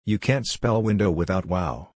You can't spell window without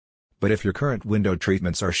wow. But if your current window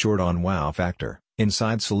treatments are short on wow factor,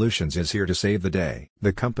 Inside Solutions is here to save the day.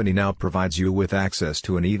 The company now provides you with access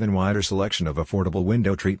to an even wider selection of affordable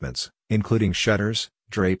window treatments, including shutters,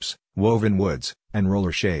 drapes, woven woods, and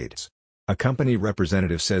roller shades. A company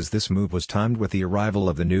representative says this move was timed with the arrival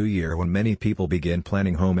of the new year when many people begin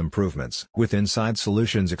planning home improvements. With Inside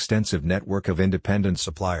Solutions' extensive network of independent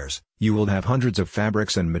suppliers, you will have hundreds of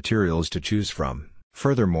fabrics and materials to choose from.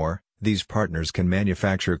 Furthermore, these partners can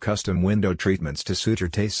manufacture custom window treatments to suit your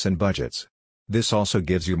tastes and budgets. This also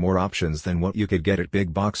gives you more options than what you could get at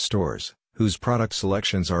big box stores, whose product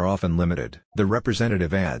selections are often limited. The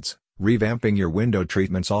representative adds, revamping your window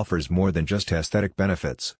treatments offers more than just aesthetic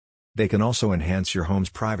benefits. They can also enhance your home's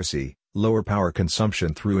privacy, lower power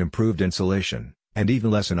consumption through improved insulation, and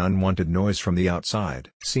even lessen unwanted noise from the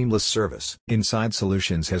outside. Seamless service. Inside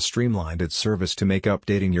Solutions has streamlined its service to make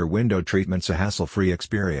updating your window treatments a hassle-free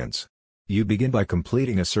experience. You begin by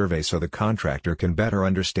completing a survey so the contractor can better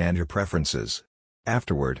understand your preferences.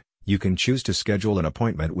 Afterward, you can choose to schedule an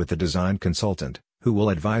appointment with the design consultant, who will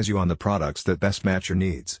advise you on the products that best match your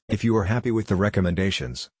needs. If you are happy with the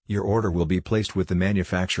recommendations, your order will be placed with the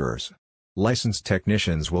manufacturers. Licensed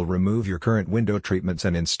technicians will remove your current window treatments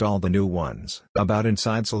and install the new ones. About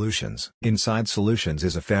Inside Solutions. Inside Solutions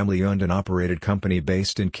is a family-owned and operated company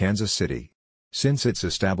based in Kansas City. Since its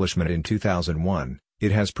establishment in 2001,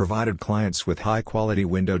 it has provided clients with high-quality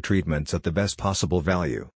window treatments at the best possible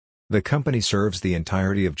value. The company serves the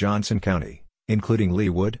entirety of Johnson County, including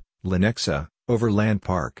Leawood, Lenexa, Overland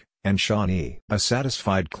Park, and Shawnee. A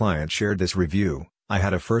satisfied client shared this review: "I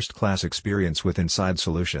had a first-class experience with Inside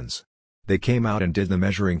Solutions. They came out and did the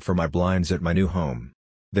measuring for my blinds at my new home.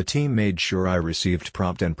 The team made sure I received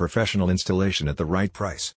prompt and professional installation at the right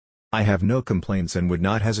price. I have no complaints and would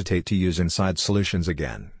not hesitate to use Inside Solutions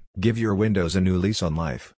again." Give your windows a new lease on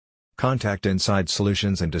life. Contact Inside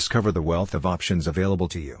Solutions and discover the wealth of options available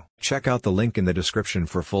to you. Check out the link in the description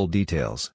for full details.